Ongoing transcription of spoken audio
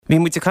Bhí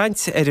muid a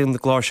caint in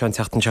gláir seán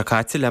teachtain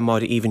seáite le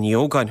mar íhan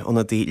yogain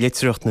óna dí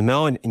litreacht na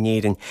meáin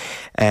inéirin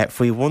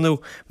faoi bhhanú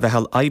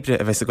bheithal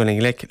ebre a bheits a goling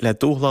le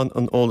dúchlan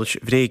an ólas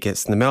bhréige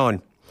na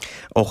meáin.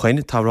 Ó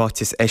chuin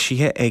tárátis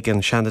eisithe ag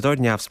an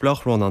seanador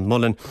neamhsblach Ronan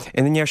Mullen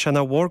ina near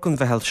sena bhórgan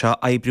bheithal se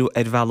ebrú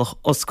bhealach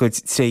oscuid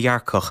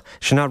tréhearcach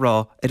sinna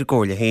rá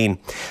ggóirla héin.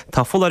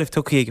 Tá fullarimh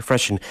tucaí ag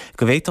freisin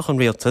go bhhéiteach an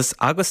rialtas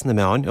agus na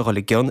meáin a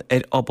ghola gcionn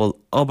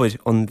obair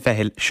an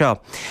bheithil seo.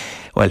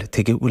 Well,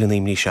 tuige bhfuil an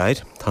imní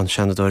seid, tá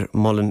seanador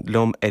Mullen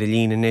lom a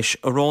lína inis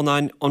a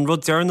Rónáin an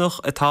rud dearnach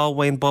atá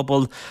bhain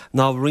bobbal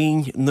ná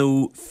rion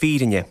nó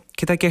fírinne.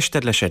 Cid a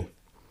gceiste lei sin?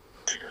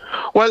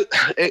 Well,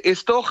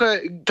 is toch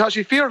tá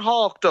sé fear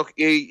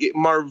háach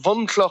mar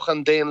bhuncloch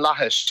an déan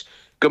lahist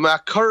go me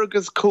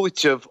curgus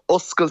cúiteh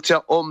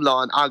oscailte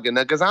omláin agan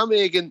agus am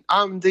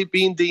dí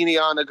bín daoine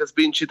an agus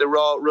bín siad a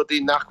rá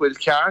rudí nachhfuil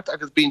ceart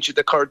agus bín siad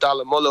a chur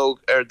dal mológ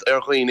ar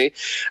chuoine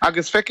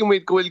agus fecin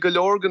muid gohfuil go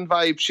leorgan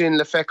bhaib sin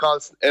le feicáil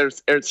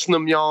ar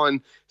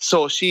snummeáin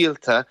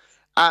sóisialta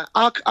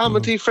ach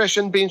amtí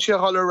freisin bín si a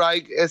thola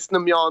raig is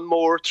snummeáin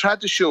mór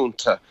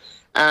tradiisiúnta.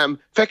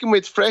 Fecin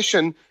muid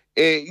freisin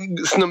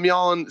sna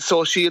meán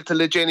sóisialta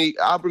le Jenny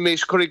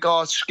Abraméis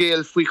Currigás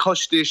scéal faoi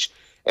costais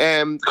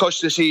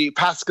í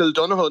Pascal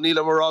Donohoe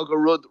níla marrá go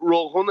rud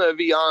róhunna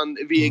bhí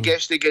a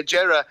gceiste go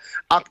deireadh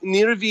ach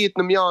níor bhíad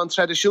na meán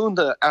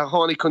tradiisiúnta a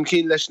tháinig chun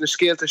cinn leis na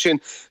scéalta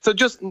sin. So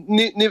just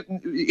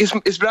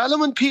is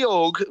brelam an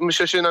piog me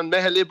sin an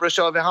meitheal libre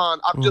seo bheith hán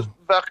ach just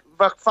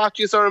bheith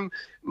fatius orm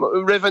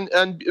rivan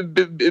an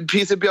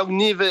pí beag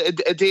níomh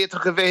a déach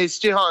a bheith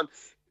stián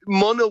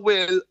mona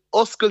bhfuil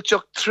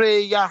oscailteach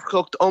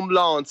tréhearcocht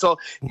omláin. So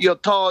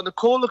tá na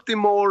cólachtaí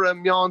mór a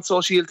meán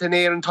sóisialta in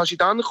éireann tá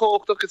siad an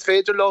chóchtach is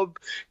féidir lob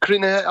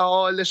crunethe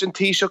leis an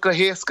tíiseach a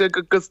héasca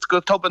go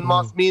tuban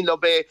más mín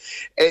lob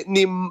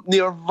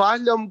níor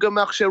bhailm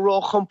gombeach sé ró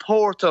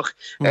chompórtach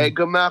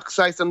gombeach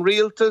sais an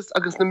rialtas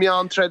agus na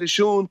meán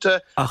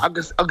tradiisiúnta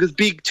agus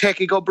big tech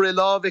i go bre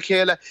lá bheith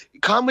chéile.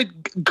 Cámid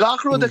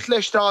gachrúd a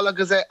chléistáil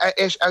agus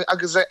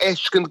a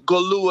eiscin go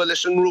lua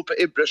leis an grúpa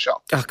ibre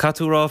seo. Ach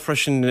catú rá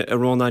freisin a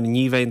Rónáin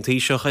níomh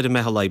tíiseach ar a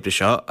meitheal libre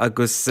seo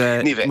agus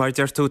mar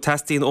deirtú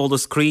testíon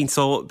ólas screen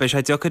so be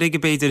sé deochar ige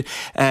beidir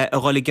a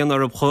gháil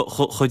gceannar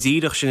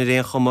chodíireach sin a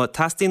réon chuma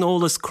testíon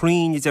ólas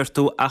screen i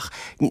deirtú ach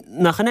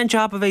nach an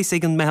jab a bhééis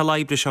ag an meitheal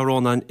libre seo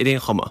Rónáin i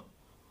réon chuma.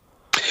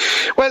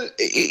 Well,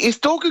 is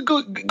tóga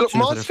go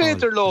más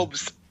féidir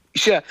lobs.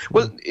 Yeah,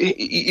 well,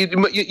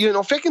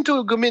 fecinn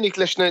tú go minic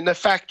leis na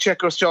fact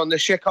checkers John na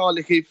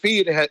seicálaí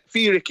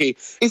fíricí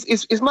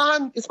is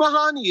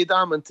mahaní iad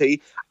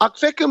amantí ach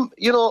fecinn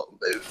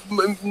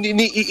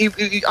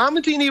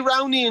amantí ní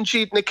raníonn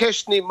siad na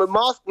ceistní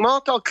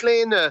mátá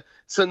cléine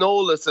san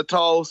ólas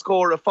atá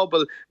scór a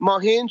phobal má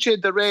héonn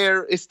siad de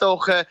réir is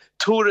tócha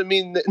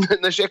túramín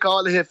na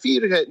seicálathe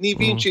fírithe ní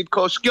bhíonn siad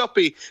có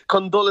scioppaí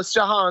chun dolas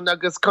teán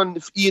agus chun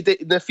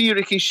na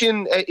fíricí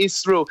sin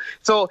isrú.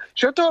 So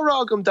seirtá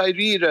rágam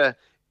daidríre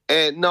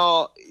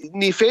ná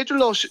ní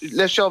féidir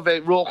le seo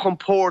bheith ró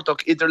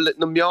chompórtach idir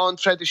na meán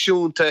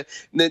tradiisiúnta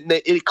na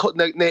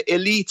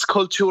elite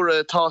cultúra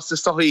atá sa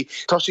soí.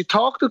 Tá sí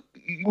táachta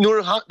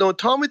nó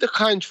táid a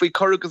chaint faoi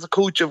chugus a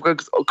cúteamh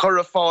agus chur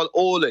a fáil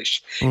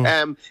ólais.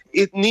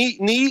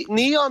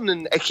 Ní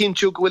anan a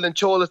cinú go bhfuil an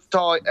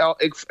teolatá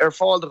ar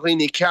fáil a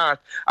roioine ceart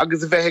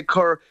agus a bheith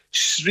chur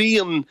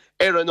sríam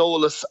ar an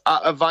ólas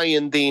a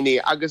bhain daoine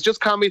agus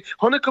just cámid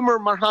thunacamar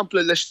mar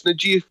hampla leis na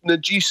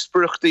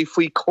díosprachtaí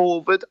faoi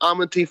COVID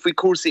amantí faoi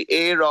cuasaí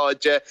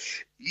éráide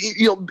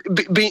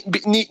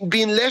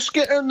bín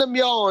leisce ar na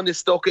meán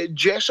is tócha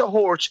deis a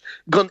thabhairt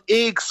gan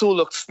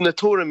éagsúlacht na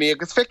túramí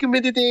agus feiceann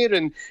mid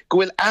éireann go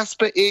bhfuil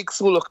aspa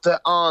éagsúlachta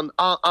an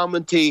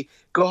amantí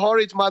go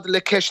háirid mad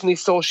le ceisní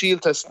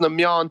sóisialtas na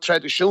meán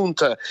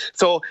tradiisiúnta.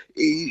 So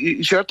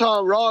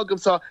seirtá rágam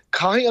sa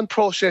cai an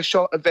próisis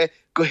seo a bheith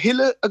go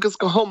hiile agus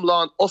go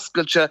thomláin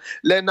oscailte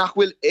le nach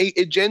bhfuil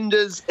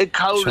agendas i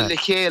cabhra le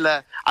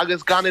chéile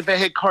agus gan a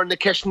bheith chur na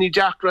ceisní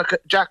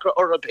deacra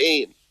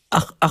Européin.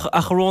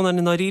 Ach Rónáin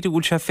in áiríide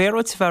bhúlil sé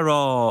férat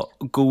bherá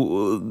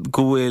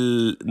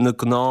gohfuil na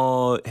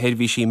gná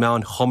heirbhísí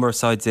meán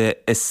chomaráide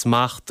is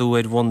smachtú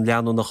ar bhain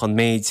leanú nach an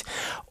méid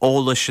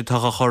ólas se tá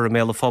a chur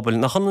méle fphobal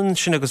nach an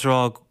sin agus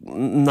rá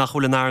nach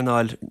bhfuil an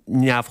airnáil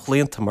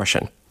neamhchléanta mar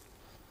sin.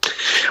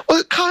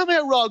 Well, Kame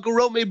ra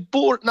go mé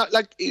bór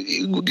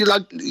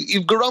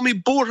go mé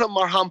bór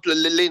mar hampla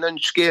le lin an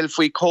scéal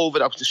faoi COVID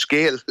up to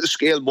scéal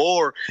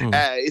mór.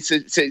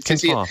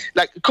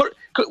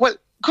 Well,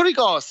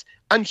 Currigás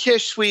an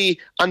cheisfuí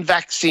an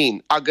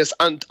vaccine agus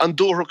an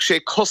dúthach sé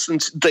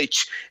cosint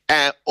deit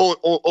ó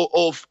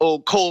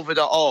COVID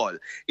aáil.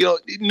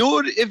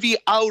 Nuair a bhí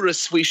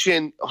áras faoi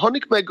sin,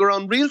 tháinig me gur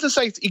an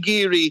rialtasacht i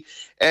géirí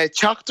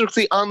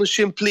teachtarachtaí an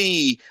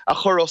siimplí a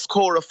chur os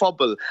cór a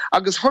phobal.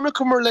 Agus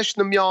thunacamar leis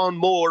na meán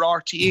mór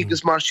RTE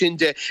agus mar sin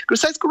de. Gur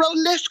sais go rá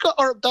leisca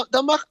or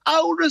dámach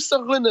áras a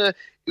rinne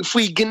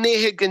fui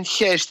gnéthe an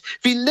cheist.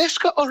 Bhí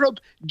leisce orb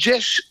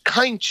deis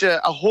cainte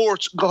a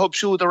hort go hob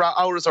siúd a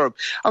áras orb.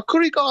 A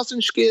curí gás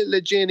an scéal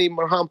le Jenny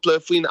mar hampla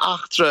faoin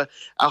achtra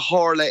a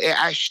hála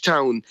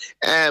Ashtown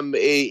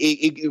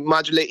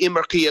maidir le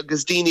imarchaí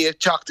agus daoine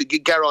teachta go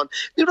gearán.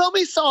 Ní rá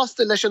mé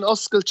sásta leis an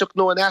oscailteach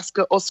nó an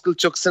easca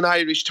oscailteach san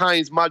Irish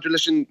Times maidir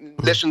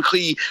leis an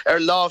chuí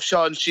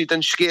lábhseáil siad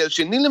an scéal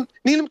sin. Nílim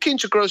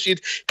cinnte gro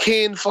siad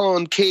céad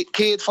fán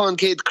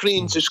céad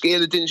crín sa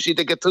scéala din siad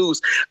ag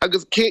tús.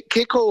 Agus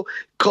céco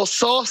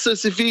sása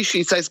sa bhí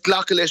siad sais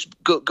ghlacha leis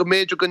go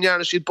méidir go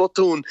nearna siad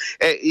botún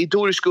I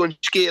dúris go an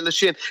scéala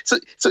sin. So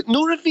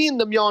nuair a bhíon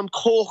na meán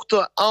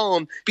cóchta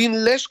an,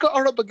 bhíon leis go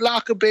orb a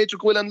ghlacha beidir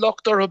go bhfuil an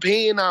lochtar ob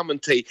héin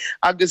amantí.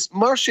 Agus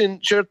mar sin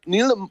seirt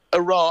nílam a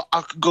rá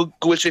ach go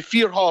bhfuil sé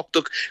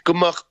fíorthachtaach go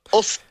mach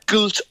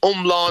oscailt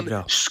omláin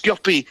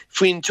scioppi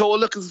faoin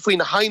teolach agus faoin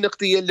na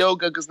hainachtaí I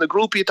leog agus na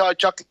grúpaí atá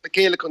teach na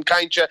céile chun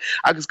cainte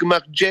agus go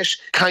mach deis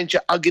cainte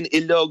agin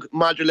I leog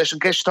maidir leis an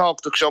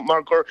ceistáachtaach seo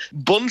mar gur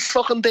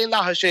bunslach an dé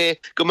lethe sé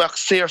go mach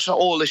séir sa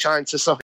óla seainte sa